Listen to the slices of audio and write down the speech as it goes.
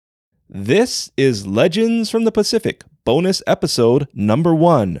This is Legends from the Pacific, bonus episode number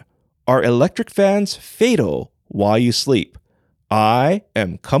 1. Are electric fans fatal while you sleep? I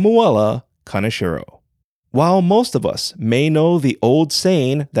am Kamuela Kaneshiro. While most of us may know the old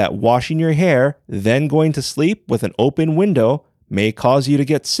saying that washing your hair, then going to sleep with an open window may cause you to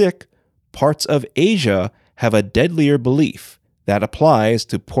get sick, parts of Asia have a deadlier belief that applies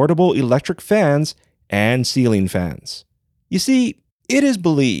to portable electric fans and ceiling fans. You see, it is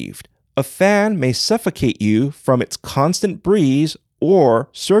believed a fan may suffocate you from its constant breeze or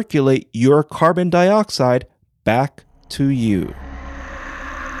circulate your carbon dioxide back to you.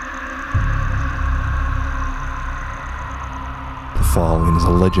 The following is a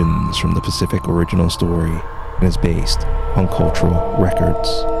Legends from the Pacific original story and is based on cultural records.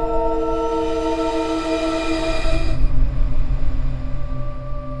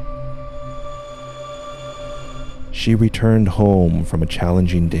 She returned home from a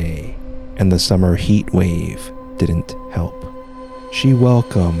challenging day, and the summer heat wave didn't help. She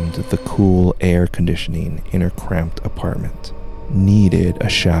welcomed the cool air conditioning in her cramped apartment, needed a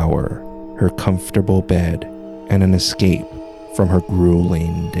shower, her comfortable bed, and an escape from her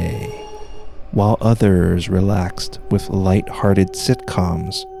grueling day. While others relaxed with light-hearted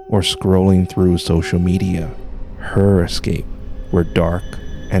sitcoms or scrolling through social media, her escape were dark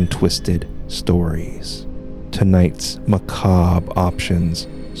and twisted stories. Tonight's macabre options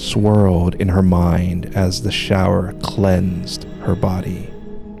swirled in her mind as the shower cleansed her body.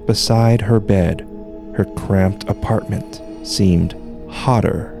 Beside her bed, her cramped apartment seemed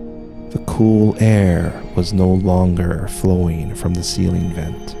hotter. The cool air was no longer flowing from the ceiling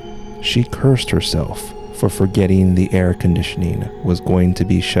vent. She cursed herself for forgetting the air conditioning was going to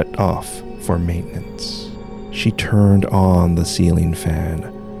be shut off for maintenance. She turned on the ceiling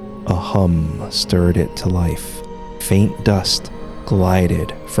fan. A hum stirred it to life. Faint dust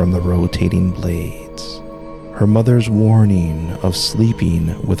glided from the rotating blades. Her mother's warning of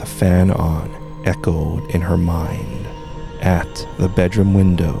sleeping with a fan on echoed in her mind. At the bedroom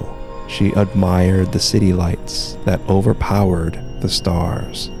window, she admired the city lights that overpowered the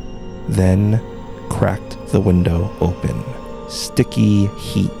stars, then cracked the window open. Sticky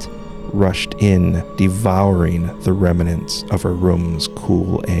heat rushed in, devouring the remnants of her room's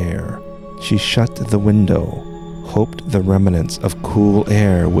cool air. She shut the window, hoped the remnants of cool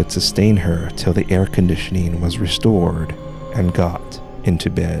air would sustain her till the air conditioning was restored, and got into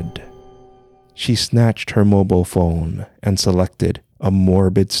bed. She snatched her mobile phone and selected a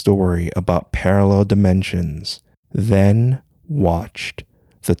morbid story about parallel dimensions, then watched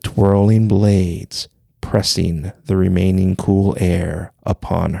the twirling blades pressing the remaining cool air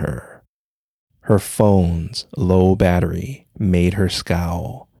upon her. Her phone's low battery made her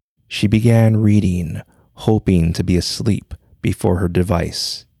scowl. She began reading, hoping to be asleep before her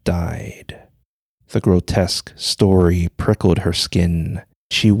device died. The grotesque story prickled her skin.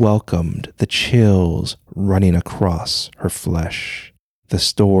 She welcomed the chills running across her flesh. The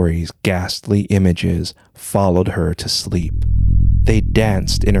story's ghastly images followed her to sleep. They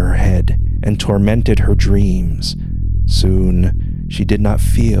danced in her head and tormented her dreams. Soon, she did not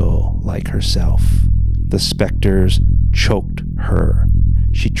feel like herself. The specters choked her.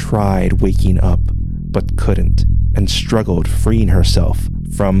 She tried waking up, but couldn't, and struggled freeing herself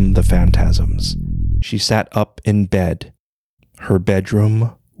from the phantasms. She sat up in bed. Her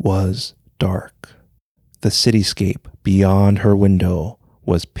bedroom was dark. The cityscape beyond her window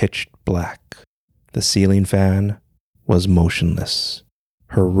was pitch black. The ceiling fan was motionless.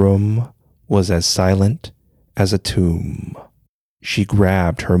 Her room was as silent as a tomb. She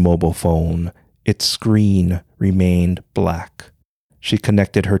grabbed her mobile phone. Its screen remained black. She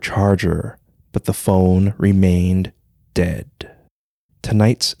connected her charger, but the phone remained dead.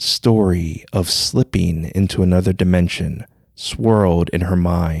 Tonight's story of slipping into another dimension swirled in her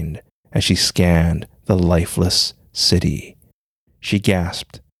mind as she scanned the lifeless city. She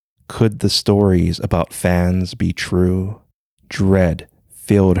gasped. Could the stories about fans be true? Dread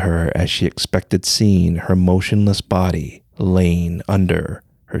filled her as she expected seeing her motionless body laying under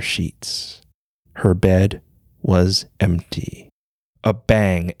her sheets. Her bed was empty. A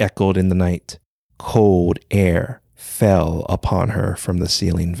bang echoed in the night. Cold air fell upon her from the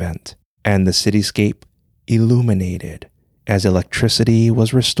ceiling vent, and the cityscape illuminated as electricity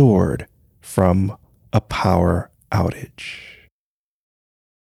was restored from a power outage.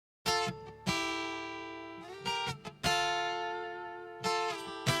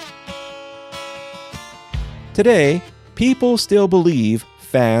 Today, people still believe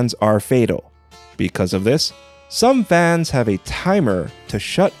fans are fatal. Because of this, some fans have a timer to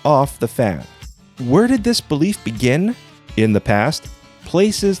shut off the fan. Where did this belief begin? In the past,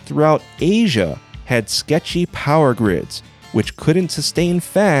 places throughout Asia had sketchy power grids, which couldn't sustain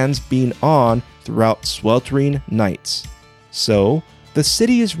fans being on throughout sweltering nights. So, the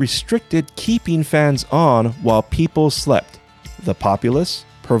cities restricted keeping fans on while people slept. The populace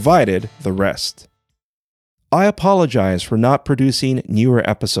provided the rest. I apologize for not producing newer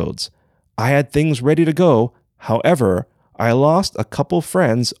episodes. I had things ready to go, however, I lost a couple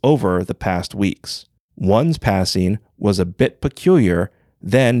friends over the past weeks. One's passing was a bit peculiar,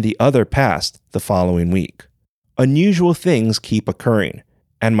 then the other passed the following week. Unusual things keep occurring,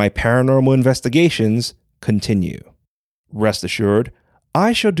 and my paranormal investigations continue. Rest assured,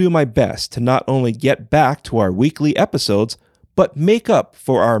 I shall do my best to not only get back to our weekly episodes, but make up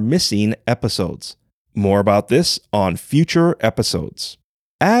for our missing episodes. More about this on future episodes.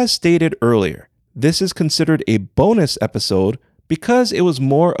 As stated earlier, this is considered a bonus episode because it was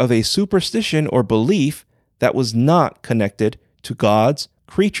more of a superstition or belief that was not connected to gods,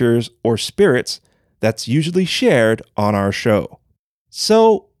 creatures, or spirits that's usually shared on our show.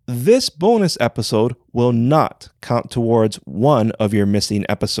 So, this bonus episode will not count towards one of your missing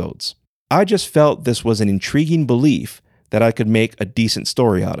episodes. I just felt this was an intriguing belief that I could make a decent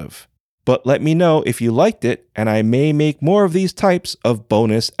story out of. But let me know if you liked it, and I may make more of these types of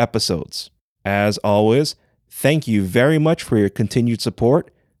bonus episodes. As always, thank you very much for your continued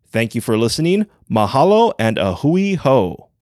support. Thank you for listening. Mahalo and a hui ho.